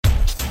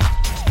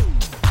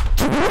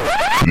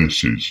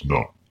This is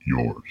not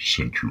your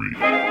century.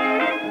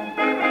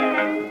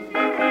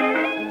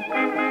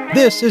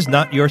 This is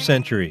Not Your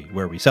Century,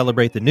 where we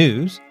celebrate the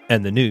news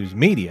and the news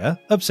media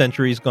of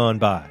centuries gone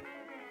by.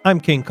 I'm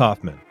King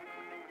Kaufman.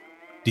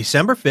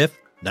 December 5th,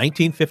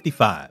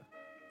 1955.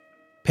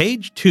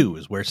 Page 2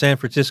 is where San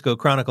Francisco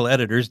Chronicle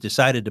editors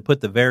decided to put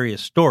the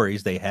various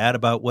stories they had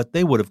about what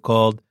they would have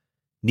called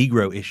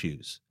Negro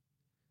issues.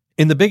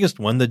 In the biggest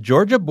one, the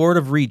Georgia Board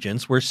of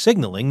Regents were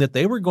signaling that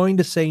they were going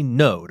to say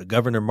no to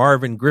Governor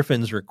Marvin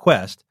Griffin's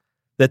request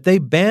that they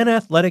ban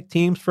athletic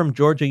teams from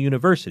Georgia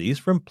universities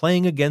from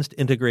playing against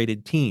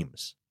integrated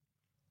teams.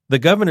 The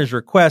governor's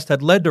request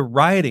had led to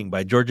rioting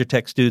by Georgia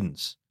Tech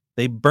students.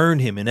 They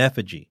burned him in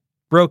effigy,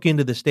 broke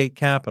into the state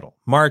capitol,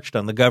 marched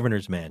on the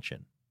governor's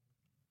mansion.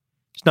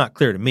 It's not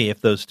clear to me if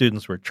those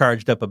students were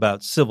charged up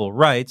about civil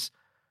rights,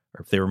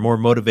 or if they were more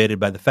motivated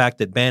by the fact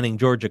that banning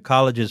Georgia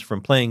colleges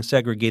from playing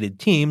segregated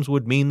teams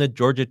would mean that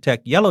Georgia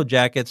Tech Yellow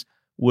Jackets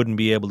wouldn't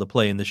be able to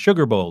play in the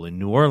Sugar Bowl in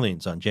New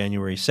Orleans on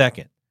January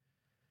 2nd.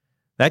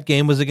 That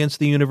game was against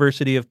the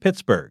University of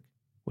Pittsburgh,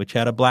 which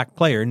had a black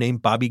player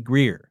named Bobby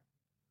Greer.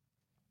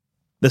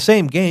 The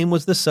same game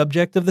was the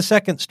subject of the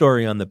second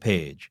story on the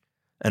page,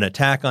 an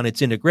attack on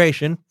its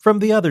integration from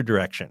the other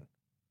direction.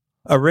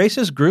 A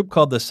racist group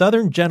called the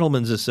Southern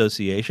Gentlemen's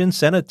Association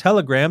sent a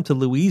telegram to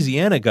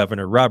Louisiana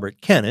Governor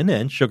Robert Kennon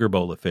and Sugar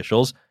Bowl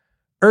officials,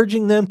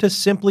 urging them to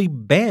simply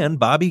ban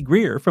Bobby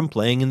Greer from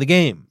playing in the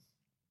game.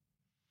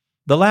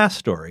 The last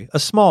story, a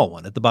small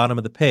one at the bottom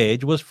of the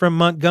page, was from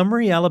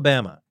Montgomery,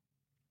 Alabama.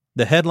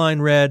 The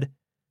headline read,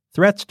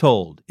 "Threats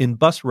Told in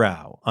Bus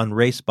Row on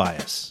Race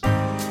Bias."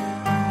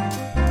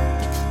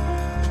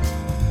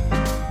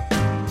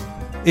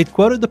 It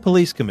quoted the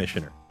police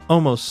commissioner,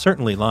 almost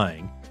certainly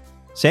lying,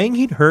 saying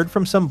he'd heard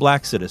from some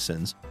black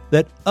citizens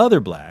that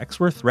other blacks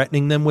were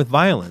threatening them with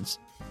violence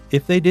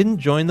if they didn't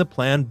join the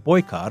planned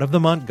boycott of the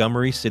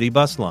Montgomery City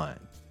bus line.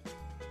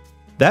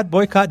 That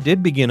boycott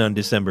did begin on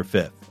December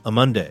 5th, a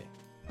Monday.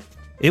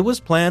 It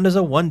was planned as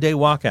a one-day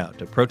walkout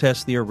to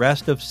protest the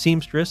arrest of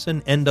seamstress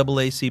and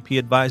NAACP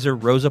advisor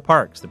Rosa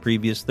Parks the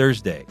previous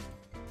Thursday.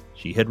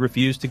 She had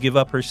refused to give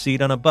up her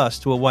seat on a bus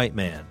to a white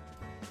man.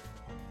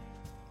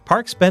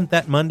 Parks spent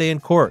that Monday in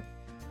court,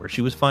 where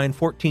she was fined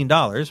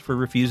 $14 for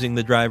refusing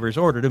the driver's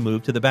order to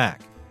move to the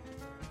back.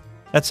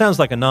 That sounds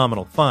like a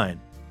nominal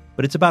fine,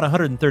 but it's about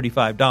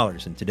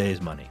 $135 in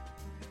today's money.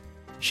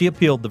 She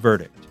appealed the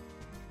verdict.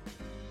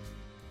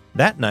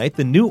 That night,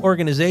 the new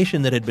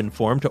organization that had been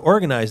formed to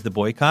organize the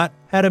boycott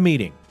had a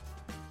meeting.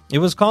 It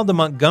was called the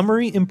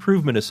Montgomery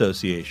Improvement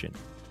Association,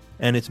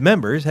 and its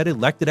members had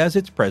elected as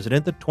its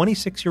president the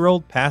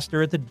 26-year-old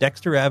pastor at the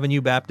Dexter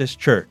Avenue Baptist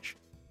Church,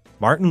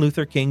 Martin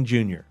Luther King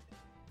Jr.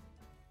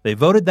 They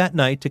voted that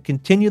night to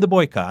continue the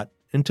boycott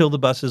until the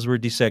buses were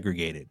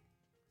desegregated.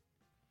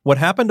 What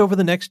happened over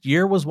the next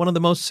year was one of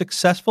the most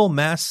successful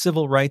mass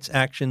civil rights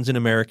actions in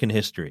American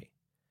history.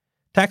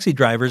 Taxi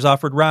drivers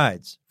offered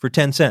rides for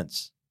 10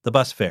 cents, the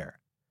bus fare.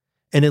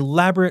 An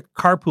elaborate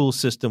carpool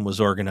system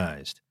was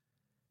organized.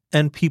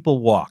 And people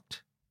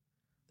walked.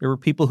 There were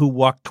people who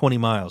walked 20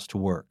 miles to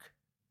work.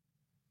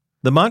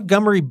 The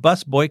Montgomery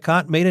bus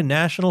boycott made a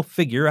national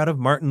figure out of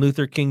Martin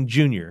Luther King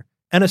Jr.,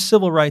 and a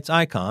civil rights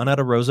icon out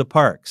of Rosa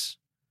Parks.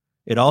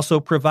 It also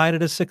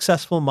provided a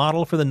successful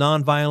model for the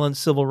nonviolent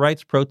civil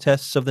rights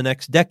protests of the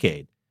next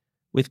decade,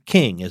 with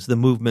King as the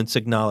movement's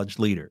acknowledged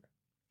leader.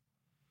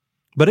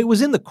 But it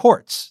was in the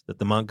courts that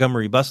the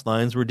Montgomery bus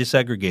lines were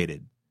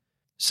desegregated.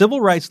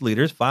 Civil rights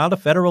leaders filed a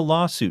federal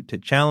lawsuit to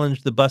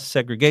challenge the bus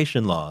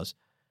segregation laws,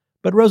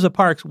 but Rosa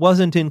Parks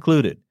wasn't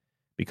included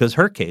because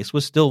her case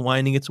was still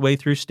winding its way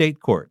through state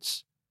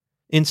courts.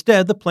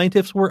 Instead, the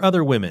plaintiffs were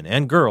other women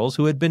and girls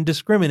who had been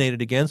discriminated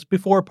against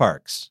before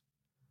Parks.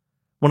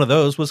 One of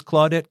those was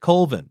Claudette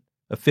Colvin,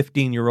 a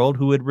 15-year-old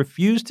who had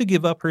refused to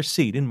give up her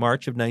seat in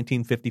March of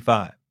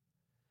 1955.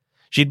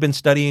 She'd been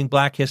studying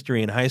black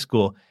history in high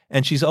school,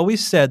 and she's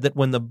always said that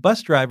when the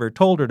bus driver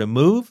told her to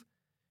move,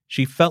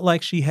 she felt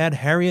like she had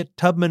Harriet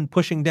Tubman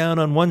pushing down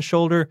on one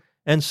shoulder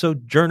and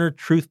Sojourner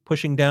Truth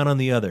pushing down on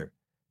the other,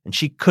 and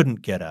she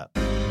couldn't get up.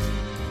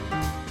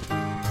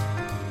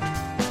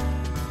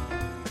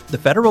 The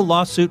federal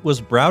lawsuit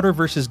was Browder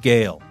v.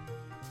 Gale.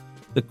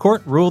 The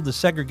court ruled the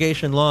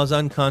segregation laws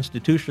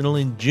unconstitutional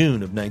in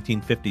June of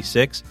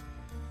 1956,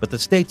 but the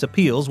state's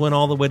appeals went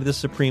all the way to the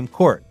Supreme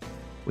Court,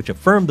 which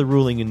affirmed the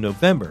ruling in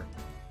November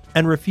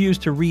and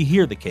refused to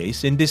rehear the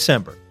case in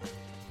December.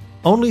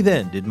 Only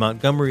then did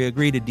Montgomery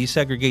agree to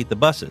desegregate the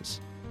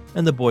buses,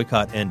 and the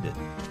boycott ended.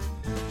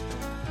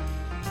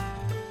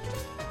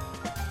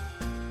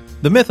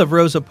 The myth of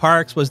Rosa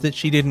Parks was that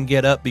she didn't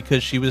get up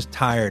because she was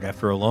tired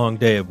after a long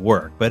day of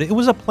work, but it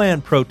was a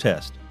planned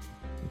protest,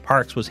 and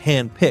Parks was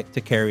handpicked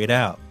to carry it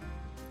out.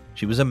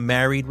 She was a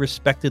married,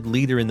 respected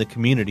leader in the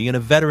community and a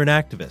veteran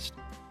activist.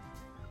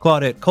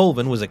 Claudette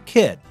Colvin was a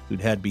kid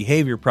who'd had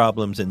behavior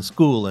problems in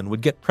school and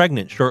would get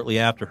pregnant shortly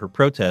after her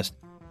protest,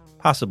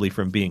 possibly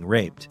from being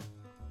raped.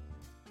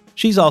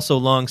 She's also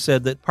long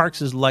said that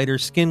Parks's lighter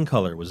skin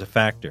color was a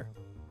factor.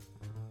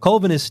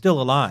 Colvin is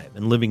still alive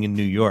and living in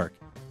New York,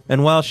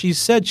 And while she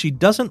said she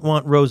doesn't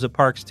want Rosa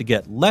Parks to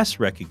get less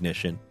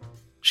recognition,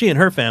 she and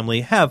her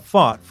family have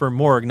fought for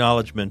more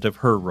acknowledgement of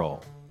her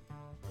role.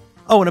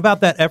 Oh, and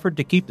about that effort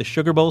to keep the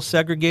Sugar Bowl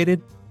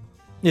segregated,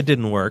 it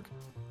didn't work.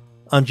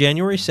 On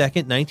January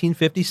 2nd,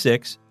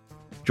 1956,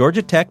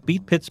 Georgia Tech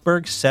beat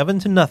Pittsburgh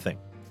 7-0,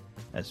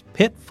 as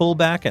Pitt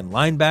fullback and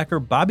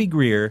linebacker Bobby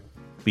Greer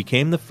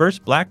became the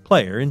first black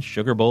player in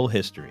Sugar Bowl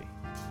history.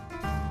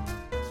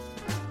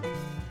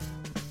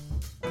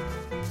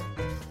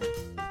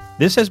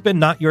 This has been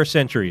Not Your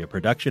Century, a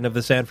production of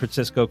the San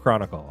Francisco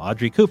Chronicle.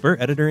 Audrey Cooper,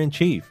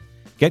 editor-in-chief.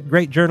 Get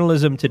great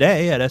journalism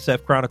today at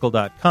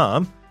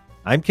sfchronicle.com.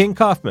 I'm King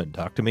Kaufman.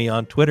 Talk to me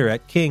on Twitter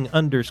at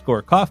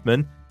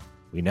King_Kaufman.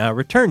 We now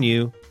return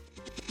you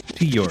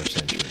to your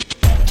century.